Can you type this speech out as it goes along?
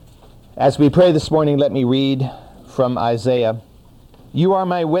As we pray this morning, let me read from Isaiah. You are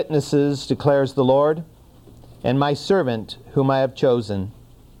my witnesses, declares the Lord, and my servant whom I have chosen,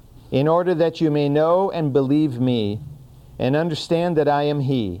 in order that you may know and believe me, and understand that I am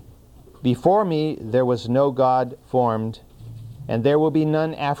He. Before me there was no God formed, and there will be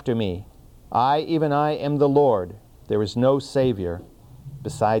none after me. I, even I, am the Lord. There is no Savior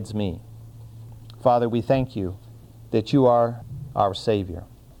besides me. Father, we thank you that you are our Savior,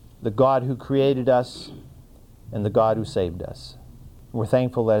 the God who created us and the God who saved us. We're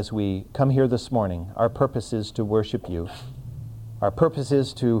thankful that as we come here this morning, our purpose is to worship you. Our purpose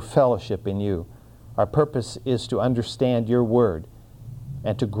is to fellowship in you. Our purpose is to understand your word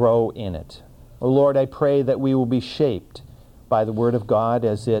and to grow in it. Oh Lord, I pray that we will be shaped by the word of God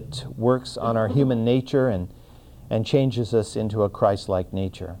as it works on our human nature and changes us into a Christ-like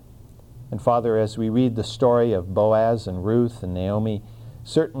nature. And Father, as we read the story of Boaz and Ruth and Naomi,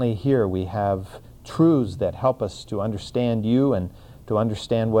 certainly here we have truths that help us to understand you and to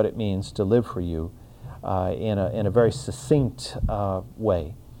understand what it means to live for you in a very succinct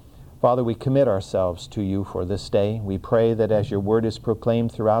way. Father, we commit ourselves to you for this day. We pray that as your word is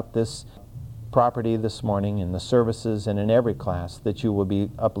proclaimed throughout this property this morning, in the services and in every class, that you will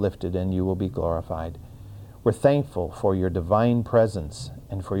be uplifted and you will be glorified. We're thankful for your divine presence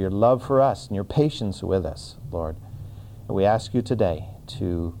and for your love for us and your patience with us, Lord. And we ask you today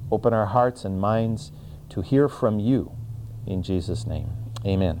to open our hearts and minds to hear from you. In Jesus' name,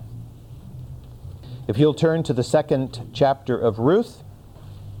 amen. If you'll turn to the second chapter of Ruth,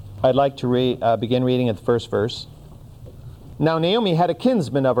 I'd like to begin reading at the first verse. Now Naomi had a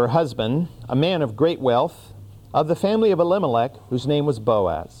kinsman of her husband, a man of great wealth, of the family of Elimelech, whose name was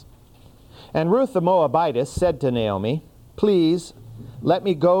Boaz. And Ruth the Moabitess said to Naomi, Please, let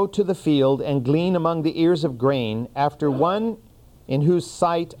me go to the field and glean among the ears of grain after one in whose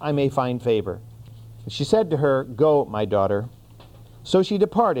sight I may find favor. She said to her, Go, my daughter. So she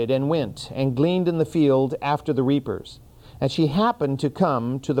departed and went and gleaned in the field after the reapers. And she happened to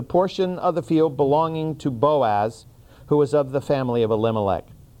come to the portion of the field belonging to Boaz, who was of the family of Elimelech.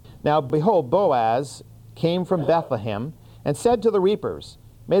 Now behold, Boaz came from Bethlehem and said to the reapers,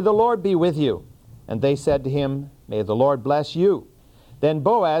 May the Lord be with you. And they said to him, May the Lord bless you. Then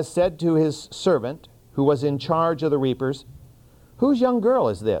Boaz said to his servant, who was in charge of the reapers, Whose young girl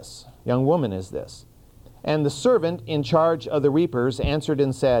is this? Young woman is this? And the servant in charge of the reapers answered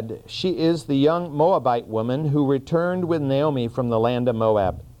and said, She is the young Moabite woman who returned with Naomi from the land of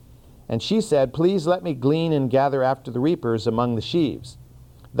Moab. And she said, Please let me glean and gather after the reapers among the sheaves.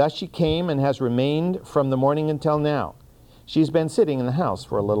 Thus she came and has remained from the morning until now. She's been sitting in the house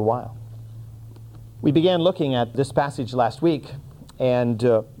for a little while. We began looking at this passage last week, and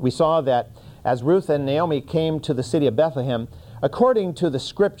we saw that as Ruth and Naomi came to the city of Bethlehem, according to the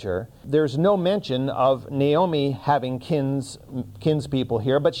scripture, there's no mention of Naomi having kinspeople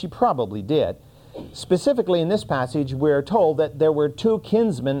here, but she probably did. Specifically in this passage, we're told that there were two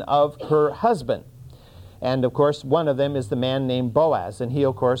kinsmen of her husband. And of course, one of them is the man named Boaz, and he,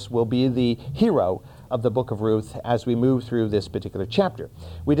 of course, will be the hero of the book of Ruth as we move through this particular chapter.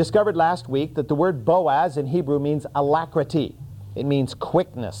 We discovered last week that the word Boaz in Hebrew means alacrity. It means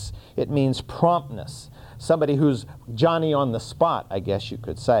quickness. It means promptness. Somebody who's Johnny on the spot, I guess you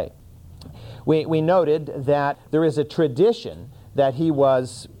could say. We noted that there is a tradition that he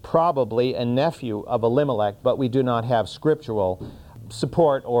was probably a nephew of Elimelech, but we do not have scriptural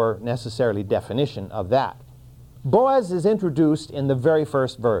support or necessarily definition of that. Boaz is introduced in the very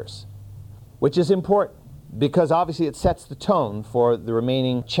first verse, which is important because obviously it sets the tone for the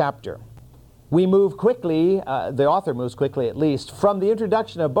remaining chapter. We move quickly, the author moves quickly at least, from the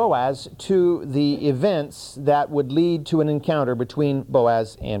introduction of Boaz to the events that would lead to an encounter between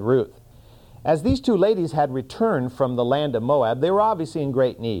Boaz and Ruth. As these two ladies had returned from the land of Moab, they were obviously in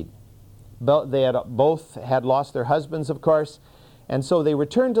great need. They both had lost their husbands, of course, and so they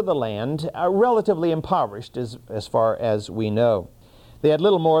returned to the land relatively impoverished as far as we know. They had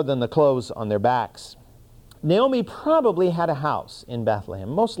little more than the clothes on their backs. Naomi probably had a house in Bethlehem.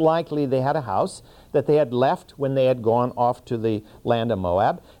 Most likely they had a house that they had left when they had gone off to the land of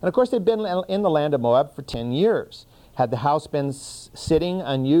Moab. And of course they'd been in the land of Moab for 10 years. Had the house been sitting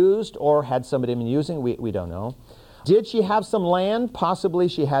unused, or had somebody been using? We don't know. Did she have some land? Possibly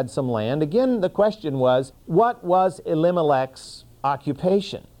she had some land. Again, the question was, what was Elimelech's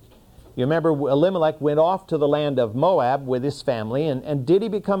occupation? You remember Elimelech went off to the land of Moab with his family, and did he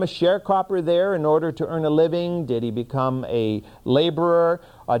become a sharecropper there in order to earn a living? Did he become a laborer?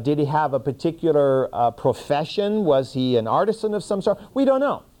 Did he have a particular profession? Was he an artisan of some sort? We don't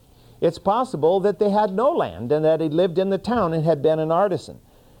know. It's possible that they had no land and that he lived in the town and had been an artisan.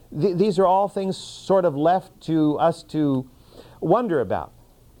 These are all things sort of left to us to wonder about.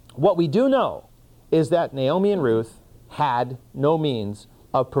 What we do know is that Naomi and Ruth had no means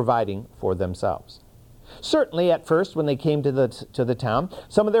of providing for themselves. Certainly at first when they came to the town,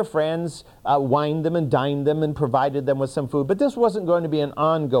 some of their friends wined them and dined them and provided them with some food, but this wasn't going to be an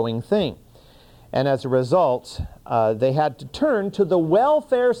ongoing thing. And as a result, they had to turn to the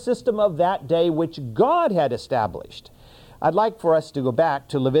welfare system of that day which God had established. I'd like for us to go back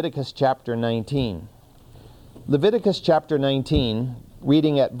to Leviticus chapter 19. Leviticus chapter 19,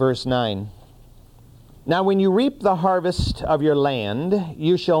 reading at verse 9. Now when you reap the harvest of your land,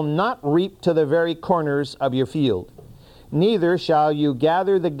 you shall not reap to the very corners of your field. Neither shall you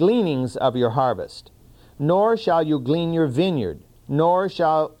gather the gleanings of your harvest, nor shall you glean your vineyard, nor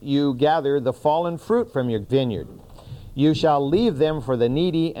shall you gather the fallen fruit from your vineyard. You shall leave them for the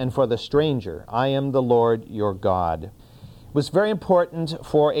needy and for the stranger. I am the Lord your God. It was very important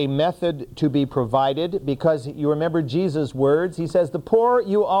for a method to be provided because you remember Jesus' words. He says, the poor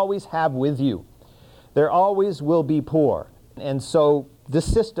you always have with you. There always will be poor. And so this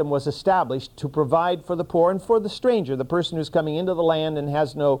system was established to provide for the poor and for the stranger, the person who's coming into the land and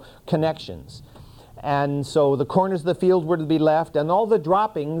has no connections. And so the corners of the field were to be left, and all the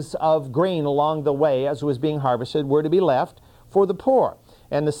droppings of grain along the way as it was being harvested were to be left for the poor.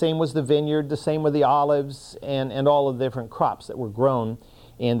 And the same was the vineyard, the same were the olives, and all of the different crops that were grown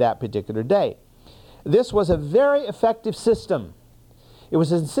in that particular day. This was a very effective system. It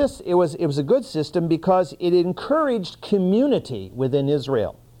was a good system because it encouraged community within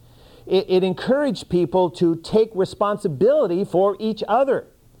Israel. It encouraged people to take responsibility for each other.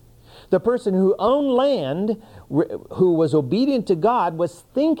 The person who owned land, who was obedient to God, was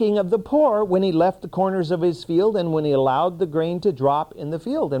thinking of the poor when he left the corners of his field and when he allowed the grain to drop in the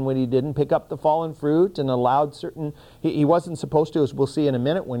field and when he didn't pick up the fallen fruit and allowed certain... He wasn't supposed to, as we'll see in a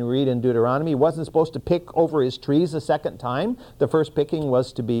minute when we read in Deuteronomy, he wasn't supposed to pick over his trees a second time. The first picking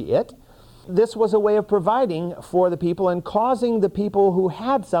was to be it. This was a way of providing for the people and causing the people who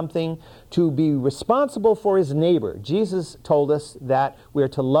had something to be responsible for his neighbor. Jesus told us that we are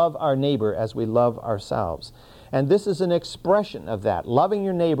to love our neighbor as we love ourselves. And this is an expression of that, loving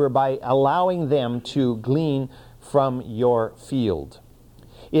your neighbor by allowing them to glean from your field.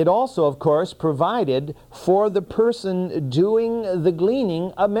 It also, of course, provided for the person doing the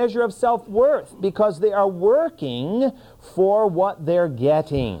gleaning a measure of self-worth because they are working for what they're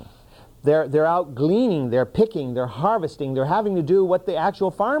getting. They're out gleaning, they're picking, they're harvesting, they're having to do what the actual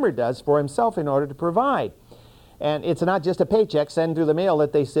farmer does for himself in order to provide. And it's not just a paycheck sent through the mail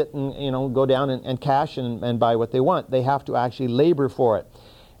that they sit and go down and cash and buy what they want. They have to actually labor for it.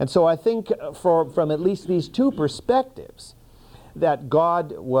 And so I think from at least these two perspectives, that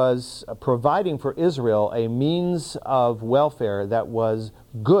God was providing for Israel a means of welfare that was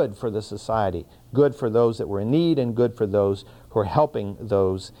good for the society, good for those that were in need and good for those who were helping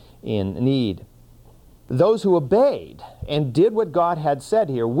those in need. Those who obeyed and did what God had said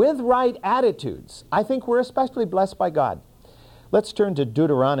here with right attitudes, I think we're especially blessed by God. Let's turn to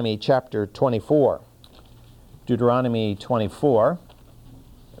Deuteronomy chapter 24. Deuteronomy 24,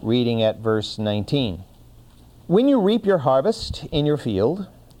 reading at verse 19. When you reap your harvest in your field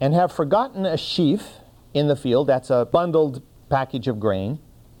and have forgotten a sheaf in the field, that's a bundled package of grain,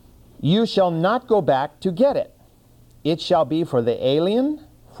 you shall not go back to get it. It shall be for the alien,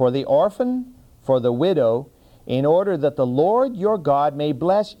 for the orphan, for the widow, in order that the Lord your God may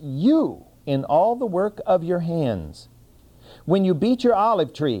bless you in all the work of your hands. When you beat your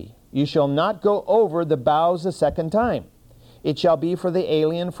olive tree, you shall not go over the boughs a second time. It shall be for the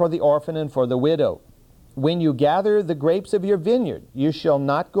alien, for the orphan, and for the widow. When you gather the grapes of your vineyard, you shall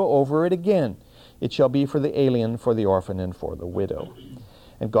not go over it again. It shall be for the alien, for the orphan, and for the widow.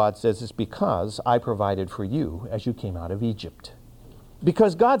 And God says it's because I provided for you as you came out of Egypt.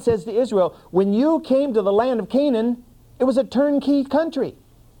 Because God says to Israel, when you came to the land of Canaan, it was a turnkey country.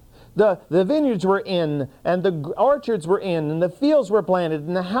 The vineyards were in, and the orchards were in, and the fields were planted,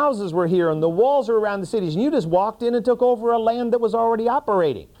 and the houses were here, and the walls were around the cities. And you just walked in and took over a land that was already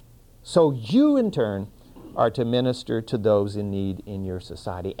operating. So you, in turn, are to minister to those in need in your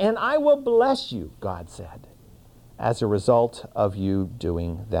society. And I will bless you, God said, as a result of you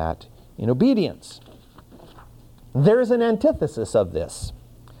doing that in obedience. There's an antithesis of this,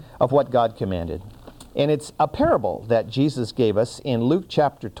 of what God commanded. And it's a parable that Jesus gave us in Luke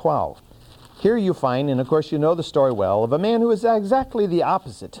chapter 12. Here you find, and of course you know the story well, of a man who is exactly the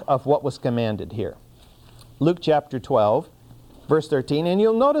opposite of what was commanded here. Luke chapter 12, verse 13, and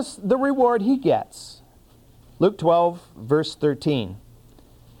you'll notice the reward he gets. Luke 12, verse 13.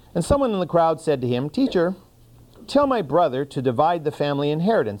 And someone in the crowd said to him, Teacher, "Tell my brother to divide the family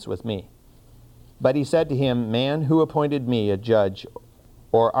inheritance with me." But he said to him, "Man, who appointed me a judge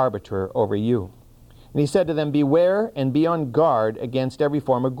or arbiter over you?" And he said to them, "Beware and be on guard against every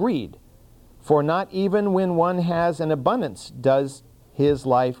form of greed. For not even when one has an abundance does his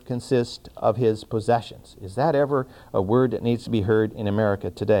life consist of his possessions." Is that ever a word that needs to be heard in America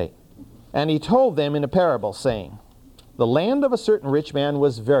today? And he told them in a parable, saying, "The land of a certain rich man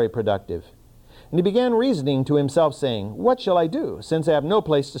was very productive. And he began reasoning to himself, saying, What shall I do, since I have no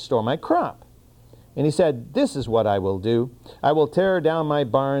place to store my crop? And he said, This is what I will do. I will tear down my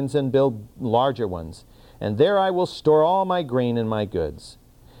barns and build larger ones, and there I will store all my grain and my goods.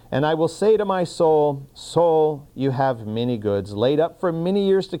 And I will say to my soul, Soul, you have many goods laid up for many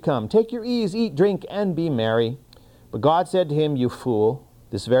years to come. Take your ease, eat, drink, and be merry. But God said to him, You fool,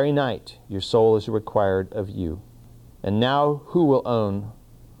 this very night your soul is required of you. And now who will own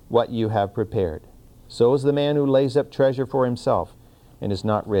what you have prepared? So is the man who lays up treasure for himself and is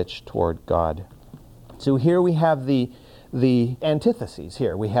not rich toward God." So here we have the antitheses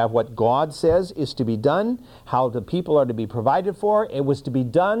here. We have what God says is to be done, how the people are to be provided for. It was to be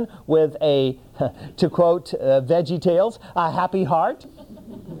done with a, to quote VeggieTales, a happy heart.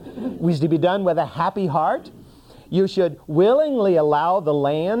 It was to be done with a happy heart. You should willingly allow the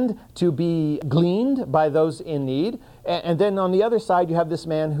land to be gleaned by those in need. And then on the other side, you have this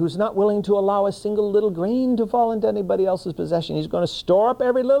man who's not willing to allow a single little grain to fall into anybody else's possession. He's going to store up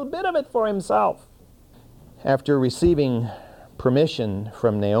every little bit of it for himself. After receiving permission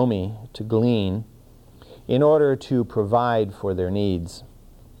from Naomi to glean in order to provide for their needs,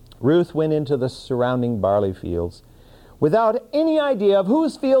 Ruth went into the surrounding barley fields without any idea of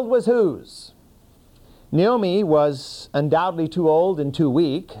whose field was whose. Naomi was undoubtedly too old and too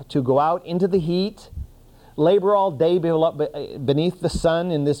weak to go out into the heat, labor all day beneath the sun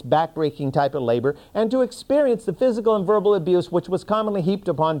in this backbreaking type of labor, and to experience the physical and verbal abuse which was commonly heaped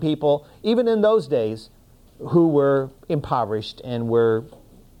upon people, even in those days, who were impoverished and were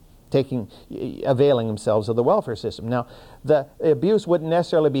availing themselves of the welfare system. Now, the abuse wouldn't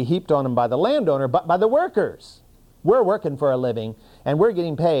necessarily be heaped on them by the landowner, but by the workers. We're working for a living, and we're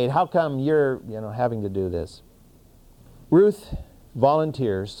getting paid. How come you're, having to do this? Ruth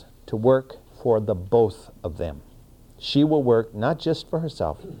volunteers to work for the both of them. She will work not just for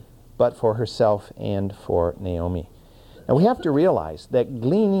herself, but for herself and for Naomi. Now we have to realize that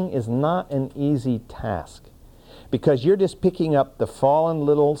gleaning is not an easy task, because you're just picking up the fallen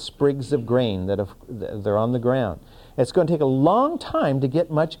little sprigs of grain they're on the ground. It's going to take a long time to get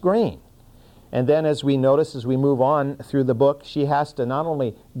much grain. And then as we notice, as we move on through the book, she has to not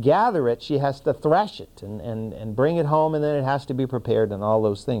only gather it, she has to thresh it and bring it home, and then it has to be prepared and all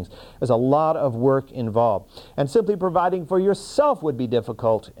those things. There's a lot of work involved. And simply providing for yourself would be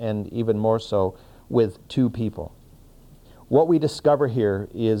difficult, and even more so with two people. What we discover here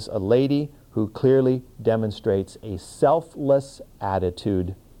is a lady who clearly demonstrates a selfless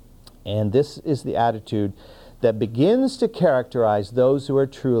attitude. And this is the attitude that begins to characterize those who are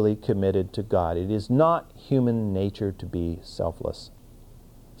truly committed to God. It is not human nature to be selfless.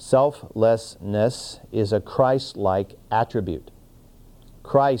 Selflessness is a Christ-like attribute.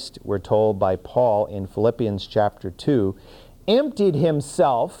 Christ, we're told by Paul in Philippians chapter 2, emptied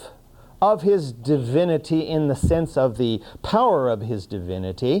himself of his divinity in the sense of the power of his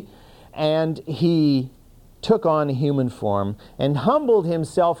divinity, and he took on human form and humbled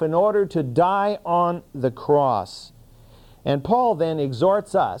himself in order to die on the cross. And Paul then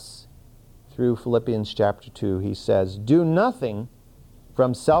exhorts us through Philippians chapter 2. He says, "Do nothing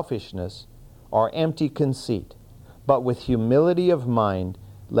from selfishness or empty conceit, but with humility of mind,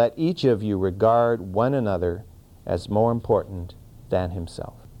 let each of you regard one another as more important than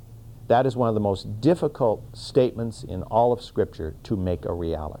himself." That is one of the most difficult statements in all of Scripture to make a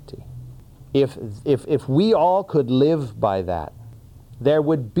reality. If we all could live by that, there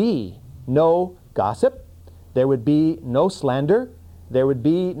would be no gossip, there would be no slander, there would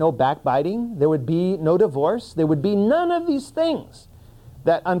be no backbiting, there would be no divorce, there would be none of these things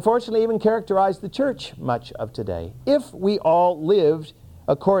that unfortunately even characterize the church much of today, if we all lived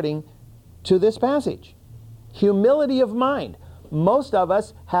according to this passage. Humility of mind. Most of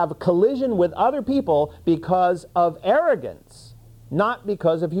us have collision with other people because of arrogance, not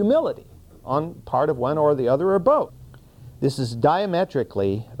because of humility, on part of one or the other or both. This is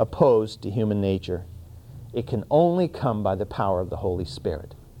diametrically opposed to human nature. It can only come by the power of the Holy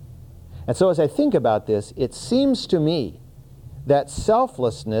Spirit. And so as I think about this, it seems to me that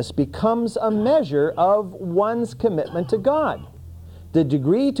selflessness becomes a measure of one's commitment to God. The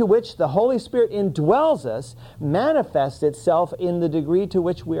degree to which the Holy Spirit indwells us manifests itself in the degree to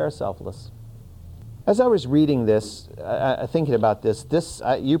which we are selfless. As I was reading this, thinking about this,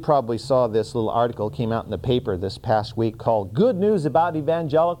 you probably saw this little article came out in the paper this past week called Good News About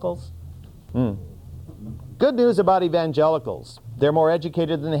Evangelicals. Good news about evangelicals. They're more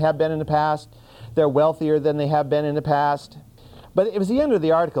educated than they have been in the past. They're wealthier than they have been in the past. But it was the end of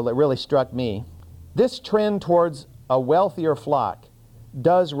the article that really struck me. This trend towards a wealthier flock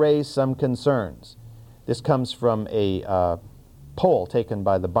does raise some concerns. This comes from a poll taken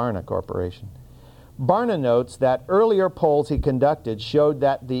by the Barna Corporation. Barna notes that earlier polls he conducted showed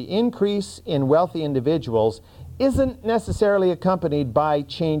that the increase in wealthy individuals isn't necessarily accompanied by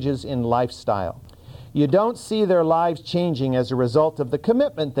changes in lifestyle. You don't see their lives changing as a result of the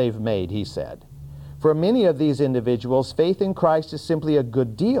commitment they've made, he said. For many of these individuals, faith in Christ is simply a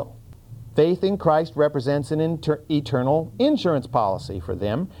good deal. Faith in Christ represents an eternal insurance policy for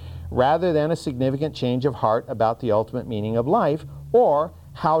them, rather than a significant change of heart about the ultimate meaning of life, or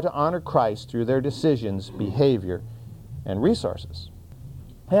how to honor Christ through their decisions, behavior, and resources.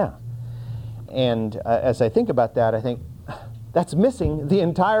 Yeah. And as I think about that, I think that's missing the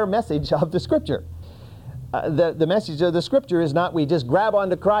entire message of the Scripture. The message of the Scripture is not we just grab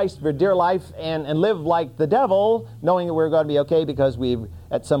onto Christ for dear life and live like the devil, knowing that we're going to be okay because we've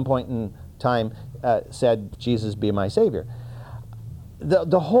at some point in time said, Jesus be my Savior.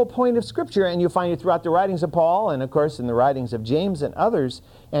 The whole point of Scripture, and you find it throughout the writings of Paul, and of course in the writings of James and others,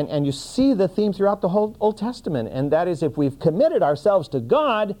 and you see the theme throughout the whole Old Testament, and that is if we've committed ourselves to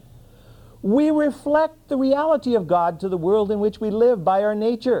God, we reflect the reality of God to the world in which we live by our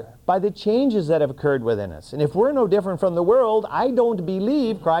nature, by the changes that have occurred within us. And if we're no different from the world, I don't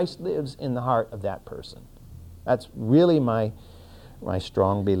believe Christ lives in the heart of that person. That's really my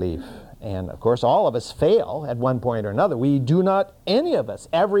strong belief. And of course, all of us fail at one point or another. We do not, any of us,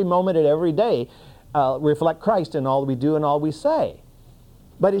 every moment and every day, reflect Christ in all we do and all we say.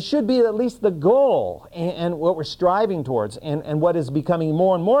 But it should be at least the goal and what we're striving towards and what is becoming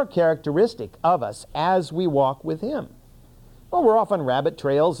more and more characteristic of us as we walk with Him. Well, we're off on rabbit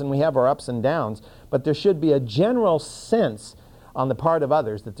trails and we have our ups and downs, but there should be a general sense on the part of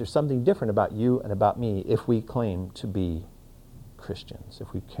others that there's something different about you and about me if we claim to be Christians,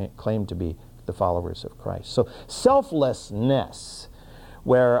 if we claim to be the followers of Christ. So selflessness,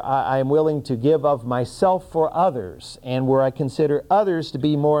 where I am willing to give of myself for others, and where I consider others to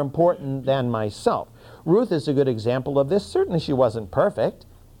be more important than myself. Ruth is a good example of this. Certainly she wasn't perfect.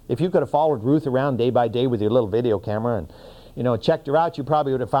 If you could have followed Ruth around day by day with your little video camera and checked her out, you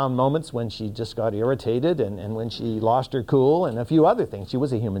probably would have found moments when she just got irritated and when she lost her cool and a few other things. She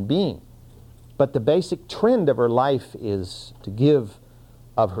was a human being. But the basic trend of her life is to give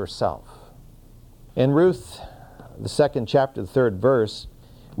of herself. In Ruth, the 2nd chapter, the 3rd verse,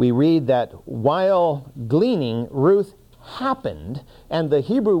 we read that while gleaning, Ruth happened, and the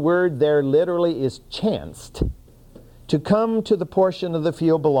Hebrew word there literally is chanced, to come to the portion of the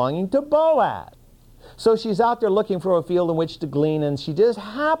field belonging to Boaz. So she's out there looking for a field in which to glean, and she just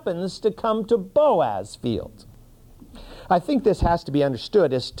happens to come to Boaz's field. I think this has to be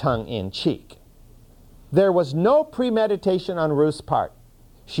understood as tongue-in-cheek. There was no premeditation on Ruth's part.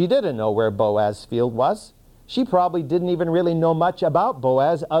 She didn't know where Boaz's field was. She probably didn't even really know much about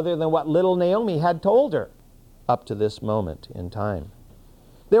Boaz other than what little Naomi had told her up to this moment in time.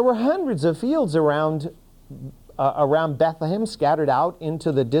 There were hundreds of fields around Bethlehem, scattered out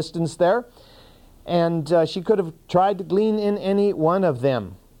into the distance there, and she could have tried to glean in any one of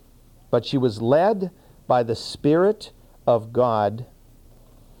them. But she was led by the Spirit of God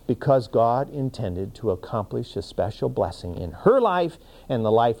because God intended to accomplish a special blessing in her life and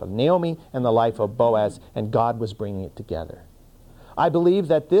the life of Naomi and the life of Boaz, and God was bringing it together. I believe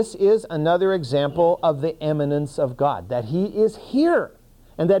that this is another example of the eminence of God, that He is here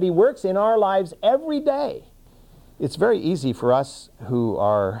and that He works in our lives every day. It's very easy for us who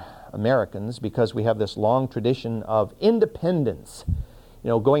are Americans, because we have this long tradition of independence,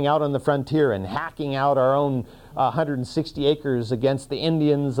 going out on the frontier and hacking out our own 160 acres against the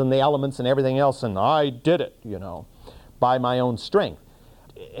Indians and the elements and everything else, and I did it, by my own strength.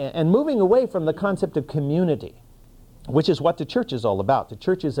 And moving away from the concept of community, which is what the church is all about. The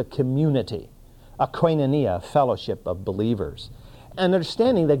church is a community, a koinonia, a fellowship of believers, and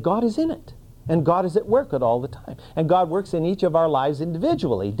understanding that God is in it, and God is at work at all the time. And God works in each of our lives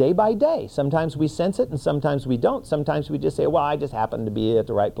individually, day by day. Sometimes we sense it, and sometimes we don't. Sometimes we just say, well, I just happened to be at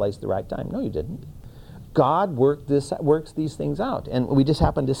the right place at the right time. No, you didn't. God works these things out, and we just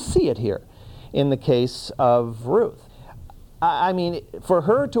happen to see it here in the case of Ruth. I mean, for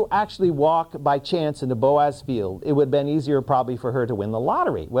her to actually walk by chance into Boaz's field, it would have been easier probably for her to win the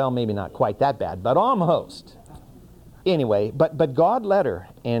lottery. Well, maybe not quite that bad, but almost. Anyway, but God led her,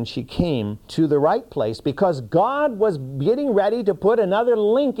 and she came to the right place because God was getting ready to put another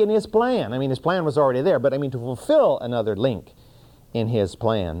link in his plan. I mean, his plan was already there, but I mean to fulfill another link in his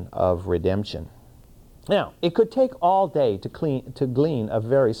plan of redemption. Now, it could take all day to glean a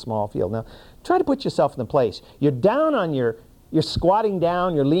very small field. Now, try to put yourself in the place. You're down on you're squatting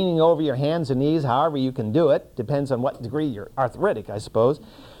down, you're leaning over your hands and knees, however you can do it. Depends on what degree you're arthritic, I suppose.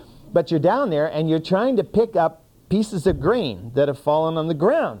 But you're down there and you're trying to pick up pieces of grain that have fallen on the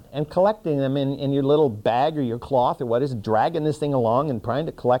ground and collecting them in your little bag or your cloth or what is, dragging this thing along and trying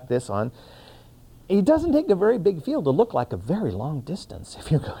to collect this on. It doesn't take a very big field to look like a very long distance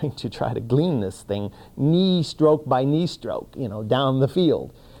if you're going to try to glean this thing knee stroke by knee stroke, down the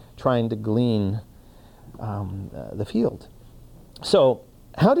field, trying to glean the field. So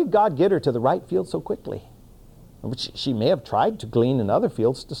how did God get her to the right field so quickly? Which she may have tried to glean in other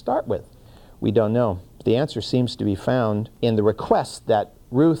fields to start with. We don't know. The answer seems to be found in the request that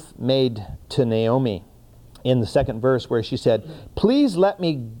Ruth made to Naomi in the second verse where she said, "Please let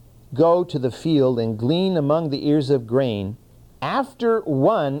me go to the field and glean among the ears of grain after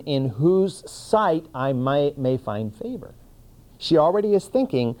one in whose sight I may find favor." She already is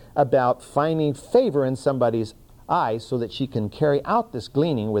thinking about finding favor in somebody's eyes so that she can carry out this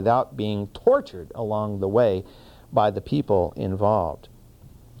gleaning without being tortured along the way by the people involved.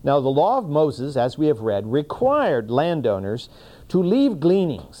 Now, the law of Moses, as we have read, required landowners to leave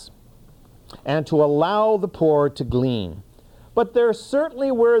gleanings and to allow the poor to glean. But there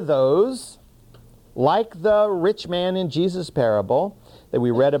certainly were those, like the rich man in Jesus' parable that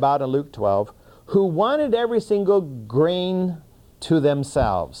we read about in Luke 12, who wanted every single grain to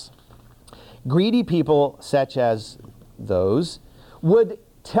themselves. Greedy people such as those would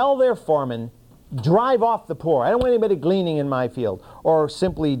tell their foreman, "Drive off the poor. I don't want anybody gleaning in my field," or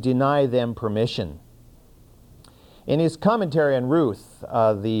simply deny them permission. In his commentary on Ruth,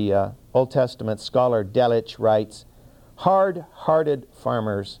 the Old Testament scholar Delitzsch writes, "Hard-hearted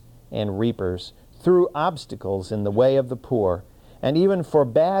farmers and reapers threw obstacles in the way of the poor and even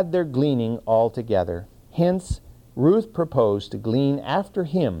forbade their gleaning altogether. Hence, Ruth proposed to glean after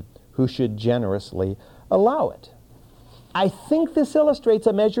him who should generously allow it." I think this illustrates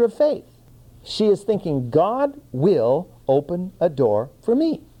a measure of faith. She is thinking, God will open a door for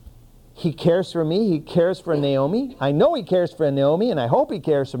me. He cares for me. He cares for Naomi. I know he cares for Naomi, and I hope he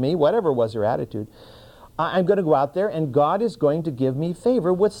cares for me, whatever was her attitude. I'm going to go out there, and God is going to give me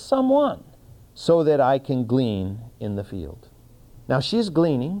favor with someone so that I can glean in the field. Now, she's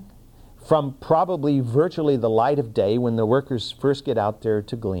gleaning from probably virtually the light of day when the workers first get out there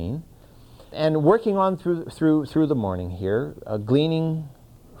to glean, and working on through the morning here, gleaning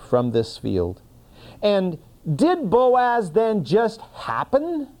from this field. And did Boaz then just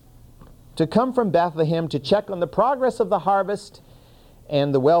happen to come from Bethlehem to check on the progress of the harvest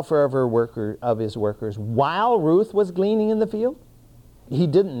and the welfare of his workers while Ruth was gleaning in the field? He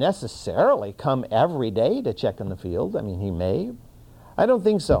didn't necessarily come every day to check on the field. I mean, he may. I don't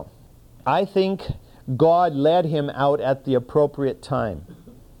think so. I think God led him out at the appropriate time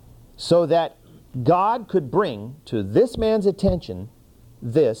so that God could bring to this man's attention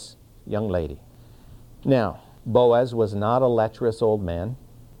this young lady. Now, Boaz was not a lecherous old man.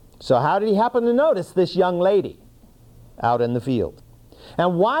 So how did he happen to notice this young lady out in the field?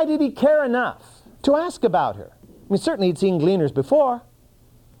 And why did he care enough to ask about her? I mean, certainly he'd seen gleaners before.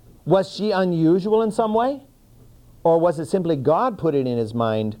 Was she unusual in some way? Or was it simply God put it in his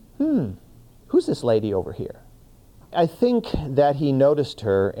mind, who's this lady over here? I think that he noticed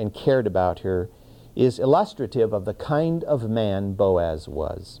her and cared about her is illustrative of the kind of man Boaz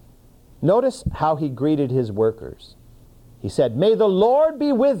was. Notice how he greeted his workers. He said, "May the Lord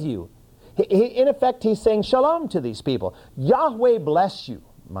be with you." In effect, he's saying shalom to these people. Yahweh bless you,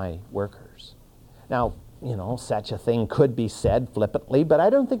 my workers. Now, such a thing could be said flippantly, but I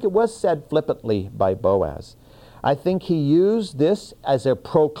don't think it was said flippantly by Boaz. I think he used this as a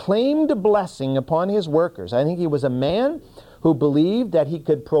proclaimed blessing upon his workers. I think he was a man who believed that he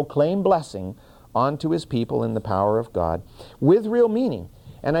could proclaim blessing onto his people in the power of God with real meaning.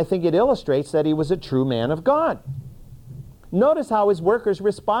 And I think it illustrates that he was a true man of God. Notice how his workers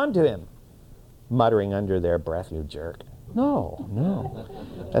respond to him, muttering under their breath, "You jerk." No.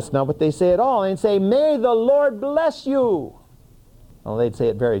 That's not what they say at all. They'd say, "May the Lord bless you." Well, they'd say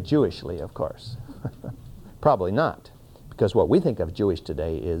it very Jewishly, of course. Probably not, because what we think of Jewish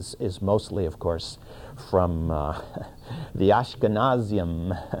today is mostly, of course, from the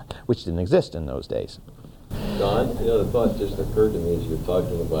Ashkenazium, which didn't exist in those days. Don, the thought just occurred to me as you're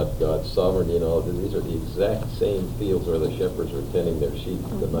talking about God's sovereignty and all. These are the exact same fields where the shepherds were tending their sheep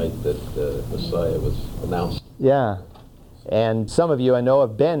the night that Messiah was announced. Yeah, And some of you I know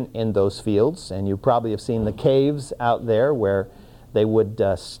have been in those fields, and you probably have seen the caves out there where they would,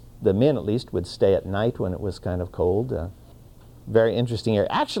 the men at least, would stay at night when it was kind of cold. Very interesting area.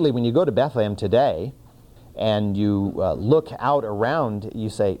 Actually, when you go to Bethlehem today and you look out around, you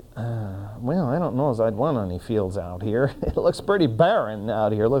say, well, I don't know as I'd want any fields out here. It looks pretty barren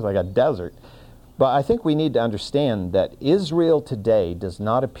out here. It looks like a desert. But I think we need to understand that Israel today does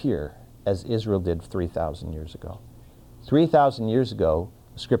not appear as Israel did 3,000 years ago. 3,000 years ago,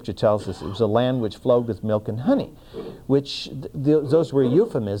 Scripture tells us it was a land which flowed with milk and honey, which those were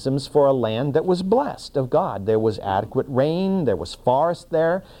euphemisms for a land that was blessed of God. There was adequate rain, there was forest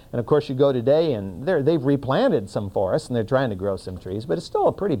there, and of course you go today and they've replanted some forests and they're trying to grow some trees, but it's still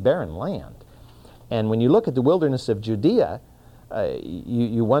a pretty barren land. And when you look at the wilderness of Judea,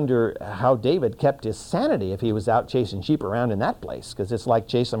 you wonder how David kept his sanity if he was out chasing sheep around in that place, because it's like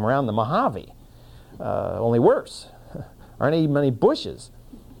chasing them around the Mojave, only worse. Aren't even many bushes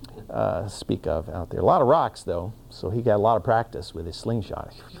speak of out there. A lot of rocks, though, so he got a lot of practice with his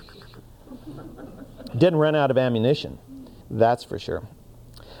slingshot. Didn't run out of ammunition, that's for sure.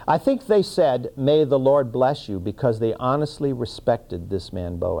 I think they said, "May the Lord bless you," because they honestly respected this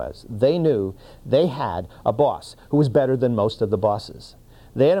man Boaz. They knew they had a boss who was better than most of the bosses.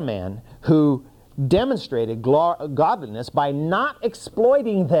 They had a man who demonstrated godliness by not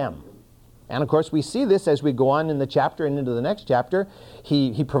exploiting them. And of course we see this as we go on in the chapter and into the next chapter.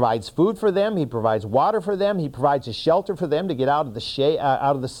 He provides food for them, he provides water for them, he provides a shelter for them to get out of the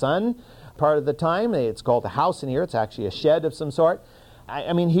out of the sun part of the time. It's called a house in here, it's actually a shed of some sort.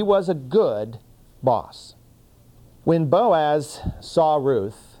 I mean, he was a good boss. When Boaz saw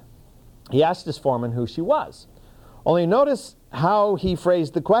Ruth, he asked his foreman who she was. Only notice how he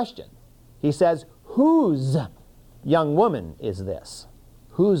phrased the question. He says, "Whose young woman is this?"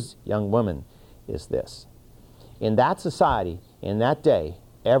 Whose young woman is this? In that society, in that day,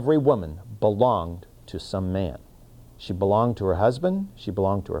 every woman belonged to some man. She belonged to her husband, she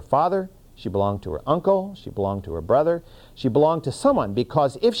belonged to her father, she belonged to her uncle, she belonged to her brother, she belonged to someone,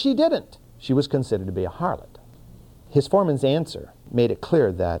 because if she didn't, she was considered to be a harlot. His foreman's answer made it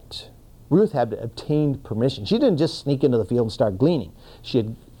clear that Ruth had obtained permission. She didn't just sneak into the field and start gleaning. She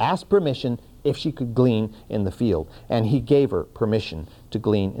had asked permission if she could glean in the field, and he gave her permission to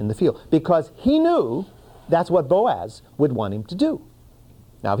glean in the field because he knew that's what Boaz would want him to do.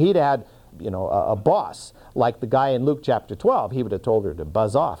 Now, if he'd had, a boss like the guy in Luke chapter 12, he would have told her to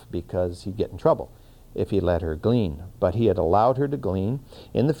buzz off because he'd get in trouble if he let her glean. But he had allowed her to glean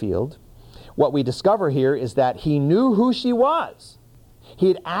in the field. What we discover here is that he knew who she was. He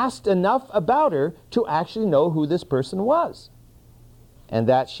had asked enough about her to actually know who this person was. And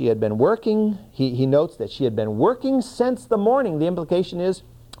that she had been working, he notes that she had been working since the morning. The implication is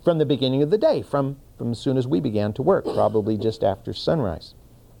from the beginning of the day, from as soon as we began to work, probably just after sunrise.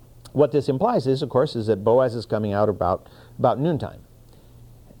 What this implies is, of course, is that Boaz is coming out about noontime.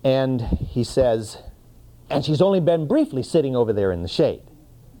 And he says, and she's only been briefly sitting over there in the shade.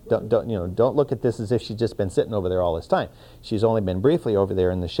 Don't look at this as if she's just been sitting over there all this time. She's only been briefly over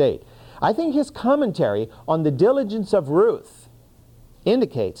there in the shade. I think his commentary on the diligence of Ruth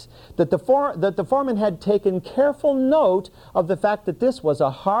indicates that the foreman had taken careful note of the fact that this was a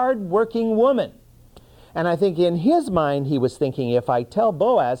hard-working woman. And I think in his mind he was thinking, if I tell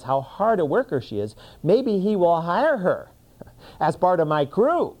Boaz how hard a worker she is, maybe he will hire her as part of my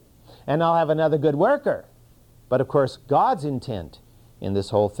crew, and I'll have another good worker. But of course, God's intent in this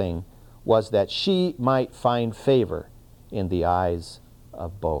whole thing was that she might find favor in the eyes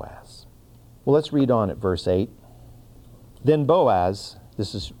of Boaz. Well, let's read on at verse 8. Then Boaz,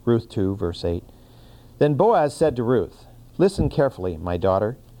 this is Ruth 2, verse 8. Then Boaz said to Ruth, "Listen carefully, my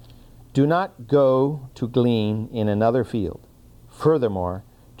daughter. Do not go to glean in another field. Furthermore,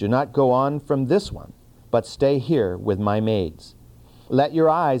 do not go on from this one, but stay here with my maids. Let your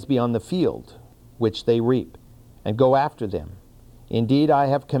eyes be on the field which they reap, and go after them. Indeed, I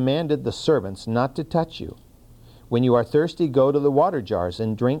have commanded the servants not to touch you. When you are thirsty, go to the water jars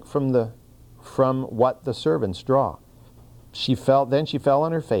and drink from what the servants draw." Then she fell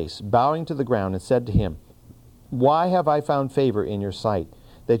on her face, bowing to the ground, and said to him, "Why have I found favor in your sight,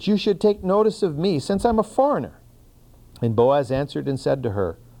 that you should take notice of me, since I'm a foreigner?" And Boaz answered and said to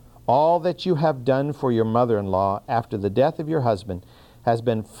her, "All that you have done for your mother-in-law after the death of your husband has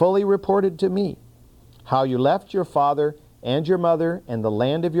been fully reported to me. How you left your father and your mother and the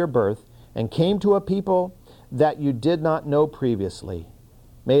land of your birth, and came to a people that you did not know previously.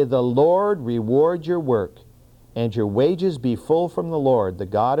 May the Lord reward your work, and your wages be full from the Lord, the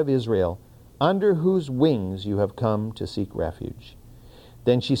God of Israel, under whose wings you have come to seek refuge."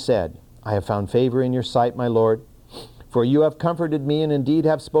 Then she said, "I have found favor in your sight, my Lord. For you have comforted me, and indeed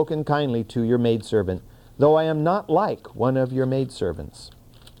have spoken kindly to your maidservant, though I am not like one of your maidservants.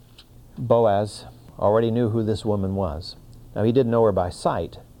 Boaz already knew who this woman was. Now, he didn't know her by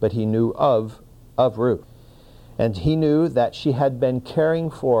sight, but he knew of Ruth. And he knew that she had been caring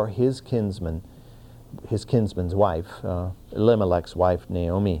for his kinsman's wife, Elimelech's wife,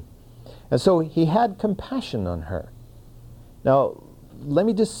 Naomi. And so he had compassion on her. Now, let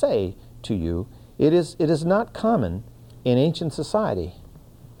me just say to you, it is not common in ancient society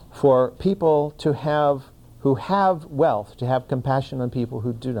for people who have wealth to have compassion on people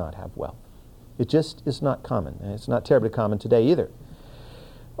who do not have wealth. It just is not common, and it's not terribly common today either,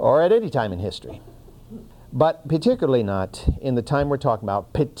 or at any time in history. But particularly not in the time we're talking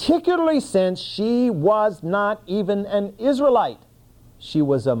about, particularly since she was not even an Israelite. She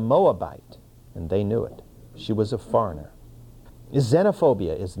was a Moabite, and they knew it. She was a foreigner.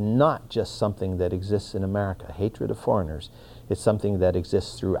 Xenophobia is not just something that exists in America. Hatred of foreigners is something that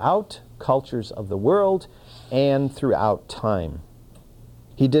exists throughout cultures of the world and throughout time.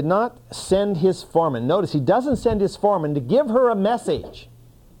 He did not send his foreman. Notice, he doesn't send his foreman to give her a message.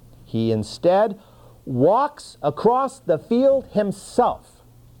 He instead walks across the field himself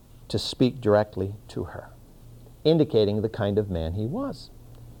to speak directly to her, indicating the kind of man he was.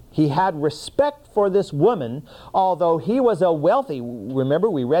 He had respect for this woman, although he was a wealthy. Remember,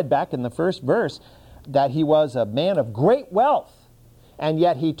 we read back in the first verse that he was a man of great wealth, and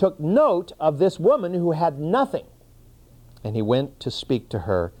yet he took note of this woman who had nothing, and he went to speak to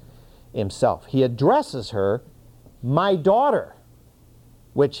her himself. He addresses her, my daughter,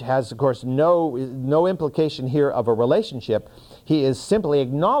 which has, of course, no implication here of a relationship. He is simply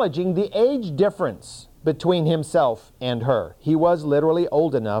acknowledging the age difference between himself and her. He was literally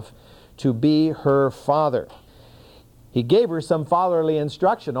old enough to be her father. He gave her some fatherly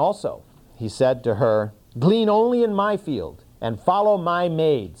instruction also. He said to her, glean only in my field and follow my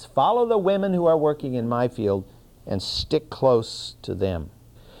maids. Follow the women who are working in my field and stick close to them.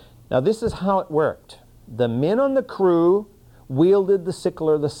 Now, this is how it worked. The men on the crew wielded the sickle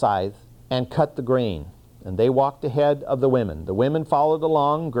or the scythe and cut the grain, and they walked ahead of the women. The women followed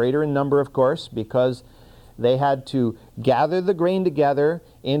along, greater in number, of course, because they had to gather the grain together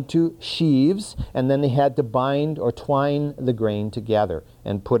into sheaves, and then they had to bind or twine the grain together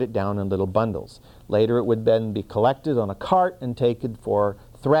and put it down in little bundles. Later it would then be collected on a cart and taken for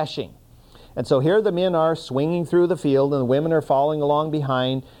threshing. And so here the men are swinging through the field, and the women are following along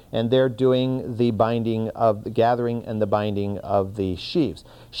behind, and they're doing the binding of the gathering and the binding of the sheaves.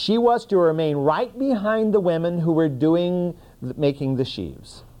 She was to remain right behind the women who were making the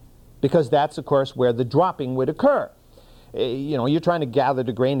sheaves, because that's, of course, where the dropping would occur. You're trying to gather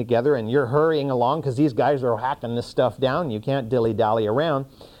the grain together, and you're hurrying along because these guys are hacking this stuff down. You can't dilly-dally around.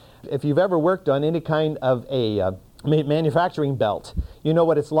 If you've ever worked on any kind of a manufacturing belt, you know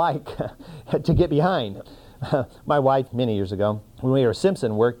what it's like to get behind. My wife, many years ago, when we were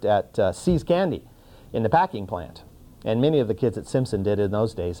Simpson, worked at See's Candy in the packing plant. And many of the kids at Simpson did it in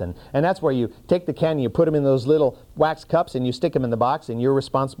those days. And that's where you take the candy, you put them in those little wax cups, and you stick them in the box, and you're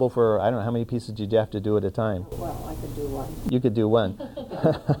responsible for, I don't know how many pieces did you have to do at a time. Well, I could do one. You could do one.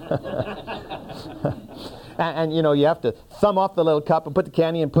 and you have to thumb off the little cup and put the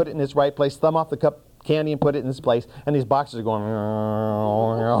candy and put it in its right place, thumb off the cup, candy, and put it in its place, and these boxes are going,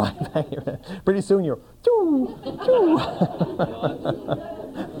 pretty soon you're,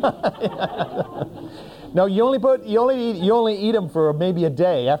 No, you only eat them for maybe a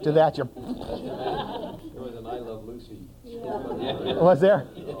day. After that, you're. There was an I Love Lucy. Yeah. Was there?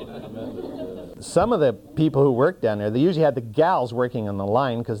 Some of the people who worked down there, they usually had the gals working on the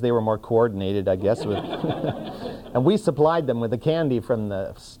line because they were more coordinated, I guess. And we supplied them with the candy from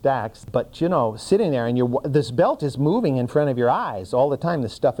the stacks. But sitting there, and this belt is moving in front of your eyes all the time.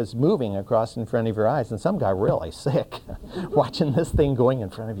 This stuff is moving across in front of your eyes, and some got really sick watching this thing going in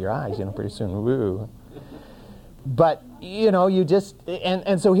front of your eyes. Pretty soon, woo. But, you just,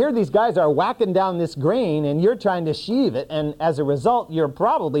 and so here these guys are whacking down this grain, and you're trying to sheave it, and as a result, you're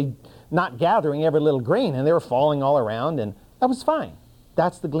probably not gathering every little grain, and they were falling all around, and that was fine.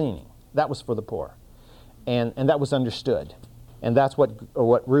 That's the gleaning. That was for the poor. And that was understood. And that's what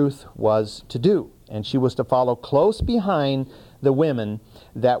Ruth was to do. And she was to follow close behind the women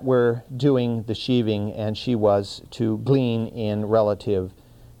that were doing the sheaving, and she was to glean in relative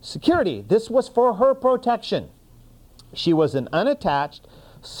security. This was for her protection. She was an unattached,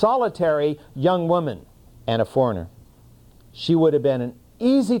 solitary young woman and a foreigner. She would have been an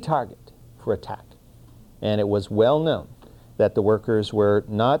easy target for attack. And it was well known that the workers were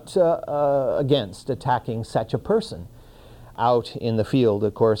not against attacking such a person out in the field,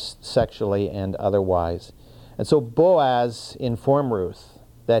 of course, sexually and otherwise. And so Boaz informed Ruth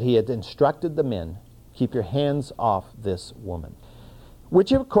that he had instructed the men, keep your hands off this woman.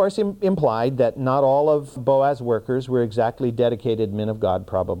 Which of course implied that not all of Boaz's workers were exactly dedicated men of God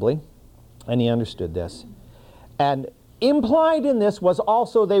probably. And he understood this. And implied in this was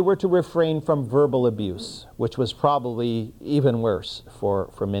also they were to refrain from verbal abuse, which was probably even worse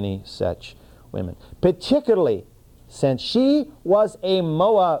for many such women. Particularly since she was a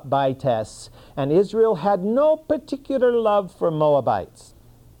Moabitess, and Israel had no particular love for Moabites,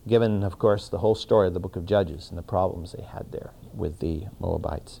 given, of course, the whole story of the book of Judges and the problems they had there with the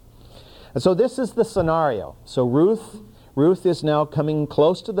Moabites. And so this is the scenario. So Ruth is now coming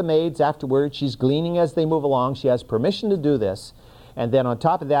close to the maids afterwards. She's gleaning as they move along. She has permission to do this. And then on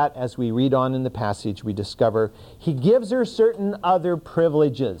top of that, as we read on in the passage, we discover he gives her certain other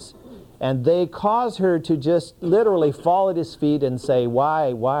privileges. And they cause her to just literally fall at his feet and say,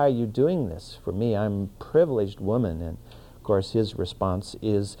 why are you doing this for me? I'm a privileged woman. And of course, his response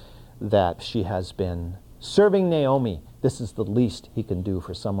is that she has been serving Naomi. This is the least he can do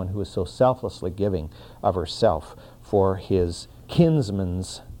for someone who is so selflessly giving of herself for his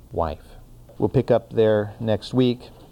kinsman's wife. We'll pick up there next week.